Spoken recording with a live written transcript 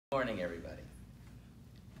Morning, everybody.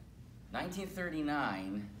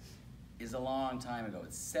 1939 is a long time ago.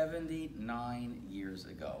 It's 79 years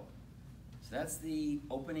ago. So that's the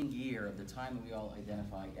opening year of the time that we all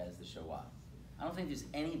identify as the Shoah. I don't think there's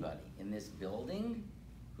anybody in this building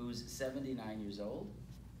who's 79 years old,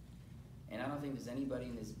 and I don't think there's anybody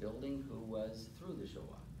in this building who was through the Shoah.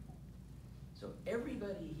 So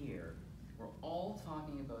everybody here, we're all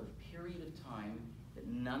talking about a period of time that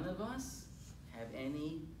none of us have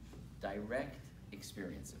any direct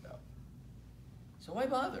experience about. So why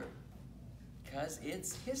bother? Because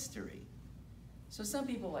it's history. So some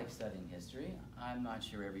people like studying history. I'm not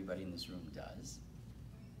sure everybody in this room does.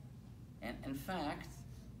 And in fact,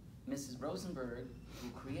 Mrs. Rosenberg, who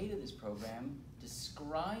created this program,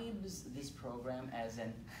 describes this program as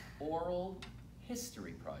an oral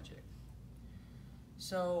history project.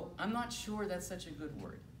 So I'm not sure that's such a good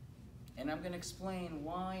word. And I'm going to explain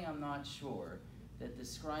why I'm not sure that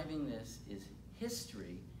describing this is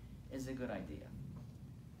history is a good idea.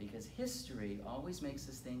 Because history always makes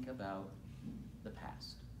us think about the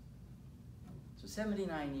past. So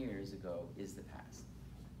 79 years ago is the past.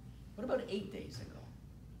 What about 8 days ago?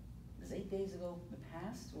 Is 8 days ago the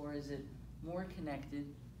past, or is it more connected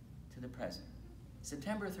to the present?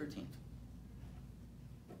 September 13th.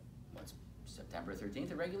 What's September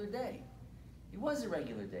 13th? A regular day. It was a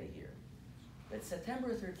regular day here. But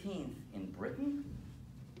September 13th in Britain,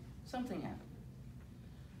 something happened.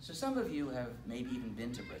 So some of you have maybe even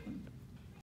been to Britain.